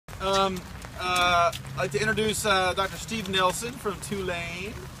I'd like to introduce Dr. Steve Nelson from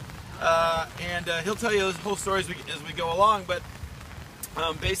Tulane, and he'll tell you his whole story as we go along. But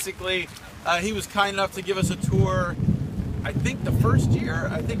basically, he was kind enough to give us a tour. I think the first year.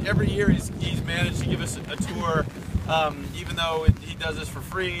 I think every year he's managed to give us a tour, even though he does this for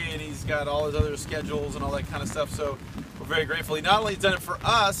free and he's got all his other schedules and all that kind of stuff. So we're very grateful. He not only has done it for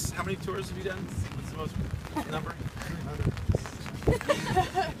us. How many tours have you done? What's the most number?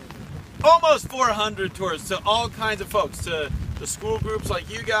 300. Almost 400 tours to all kinds of folks, to school groups like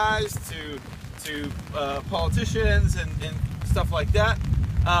you guys, to politicians and stuff like that.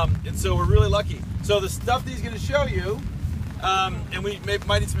 And so we're really lucky. So the stuff that he's going to show you, and we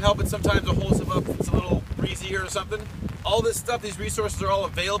might need some help, and sometimes we'll hold stuff up if it's a little breezy here or something. All this stuff, these resources are all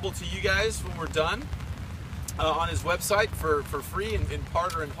available to you guys when we're done on his website for free in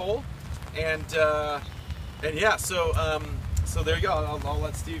part or in whole. And yeah, so there you go. I'll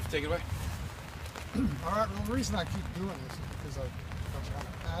let Steve take it away. All right. Well, the reason I keep doing this is because I'm kind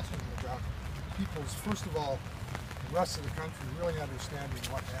of passionate about people's, first of all, the rest of the country really understanding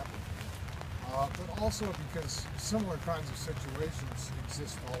what happened, but also because similar kinds of situations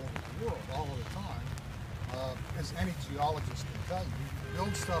exist all over the world, all of the time. As any geologist can tell you, you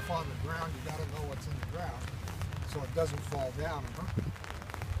build stuff on the ground, you got to know what's in the ground so it doesn't fall down and hurt you.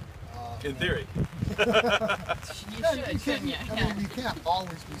 In theory. You can't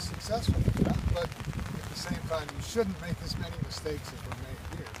always be successful at that, but at the same time, you shouldn't make as many mistakes as were made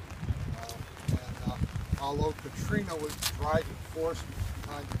here. Although Katrina was the driving force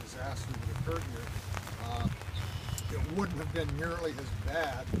behind the disaster that occurred here, it wouldn't have been nearly as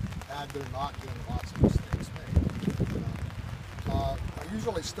bad had there not been lots of mistakes made. I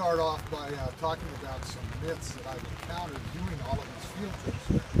usually start off by talking about some myths that I've encountered doing all of these field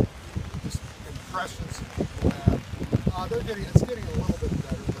trips. Impressions that people have. It's getting a little bit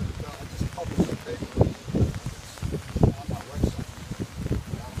better, but I just published a paper on my website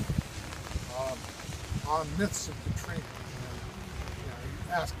on myths of Katrina. And,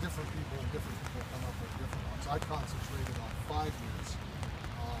 you ask different people, and different people come up with different ones. I concentrated on 5 myths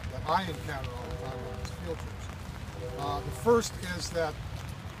that I encounter all the time on these field trips. The first is that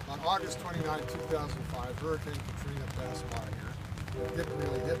on August 29, 2005, Hurricane Katrina passed by here. It didn't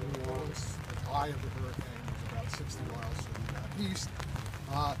really hit New Orleans. The eye of the hurricane was about 60 miles to the east,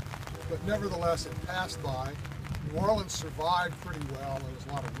 but nevertheless it passed by. New Orleans survived pretty well. There was a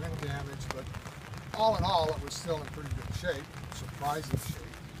lot of wind damage, but all in all it was still in pretty good shape, surprising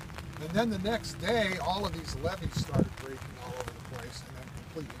shape. And then the next day all of these levees started breaking all over the place and then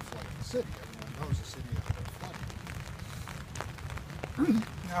completely flooded the city. Everyone knows the city ended up flooding.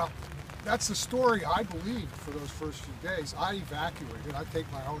 Now, that's the story I believed for those first few days. I evacuated. I take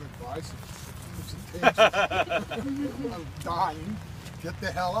my own advice. If it's contagious, I'm dying, get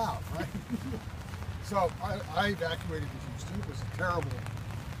the hell out, right? So I evacuated to Houston. It was a terrible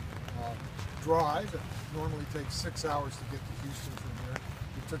drive. It normally takes 6 hours to get to Houston from here.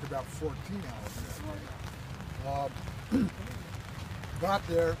 It took about 14 hours that day. Got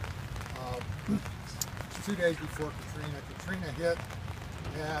there 2 days before Katrina. Katrina hit,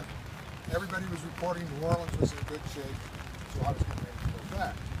 and everybody was reporting New Orleans was in good shape, so I was getting ready to go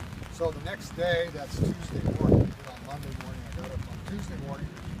back. So the next day, that's Tuesday morning, on Monday morning, I got up on Tuesday morning,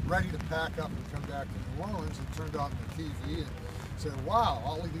 ready to pack up and come back to New Orleans, and turned on the TV and said, wow,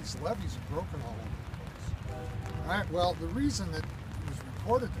 all of these levees are broken all over the place. All right, well, the reason that it was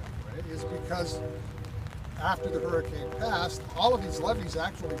reported that way is because after the hurricane passed, all of these levees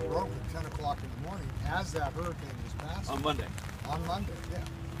actually broke at 10 o'clock in the morning as that hurricane was passing. On Monday. On Monday, yeah.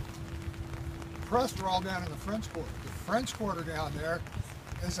 The press were all down in the French Quarter. The French Quarter down there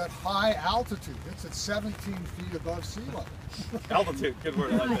is at high altitude. It's at 17 feet above sea level. Altitude, good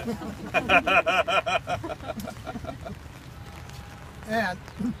word, I like that. And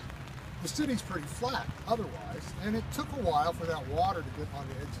the city's pretty flat otherwise, and it took a while for that water to get on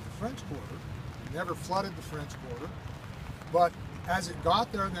the edge of the French Quarter. It never flooded the French Quarter, but as it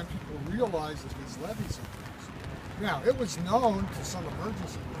got there, then people realized that these levees had breached. Now, it was known to some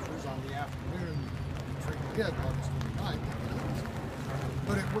emergency crews on the afternoon Katrina hit, August 29th,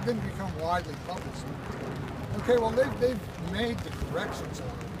 but it didn't become widely published. Okay, well, they've made the corrections on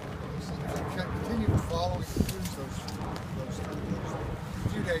it. So if you continue to follow the news those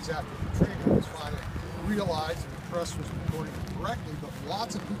few days after Katrina, it was finally realized and the press was reporting it correctly, but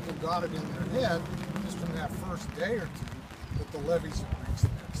lots of people got it in their head just from that first day or two that the levees had breached the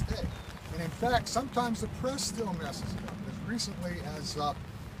next day. And in fact, sometimes the press still messes it up. As recently as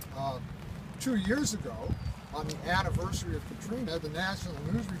 2 years ago, on the anniversary of Katrina, the national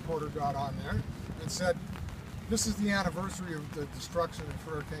news reporter got on there and said, This is the anniversary of the destruction of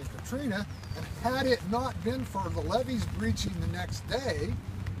Hurricane Katrina, and had it not been for the levees breaching the next day,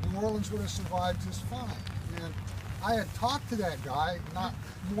 New Orleans would have survived just fine. And I had talked to that guy not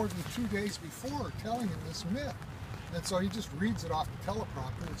more than 2 days before, telling him this myth. And so he just reads it off the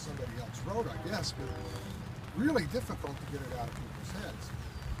teleprompter that somebody else wrote, I guess, but really difficult to get it out of people's heads.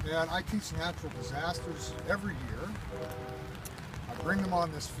 And I teach natural disasters every year. I bring them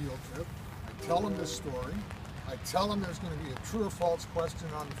on this field trip. I tell them this story. I tell them there's going to be a true or false question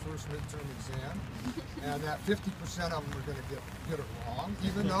on the first midterm exam, and that 50% of them are going to get it wrong,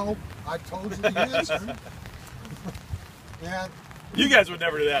 even though I told you the answer. And you guys would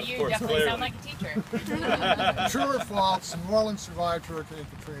never do that, of You course, definitely clearly. sound like a teacher. true or false, New Orleans survived Hurricane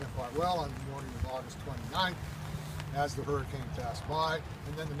Katrina quite well on the morning of August 29th as the hurricane passed by,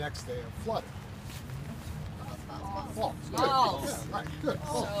 and then the next day it flooded. False. Good. False. Yeah, right, good.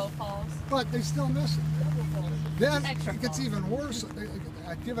 So false. But they still miss it. Then Extra it gets false. even worse.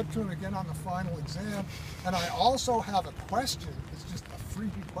 I give it to them again on the final exam, and I also have a question. It's just a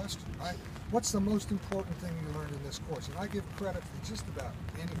freebie question, right? What's the most important thing you learned in this course? And I give credit for just about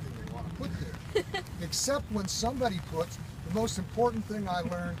anything they want to put there. Except when somebody puts, the most important thing I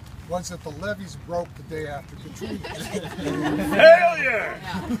learned was that the levees broke the day after Katrina. Failure!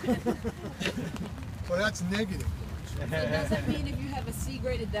 Yeah. So that's negative. So does that mean if you have a C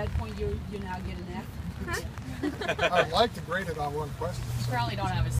grade at that point, you now get an F? I'd like to grade it on one question. So. Probably don't have a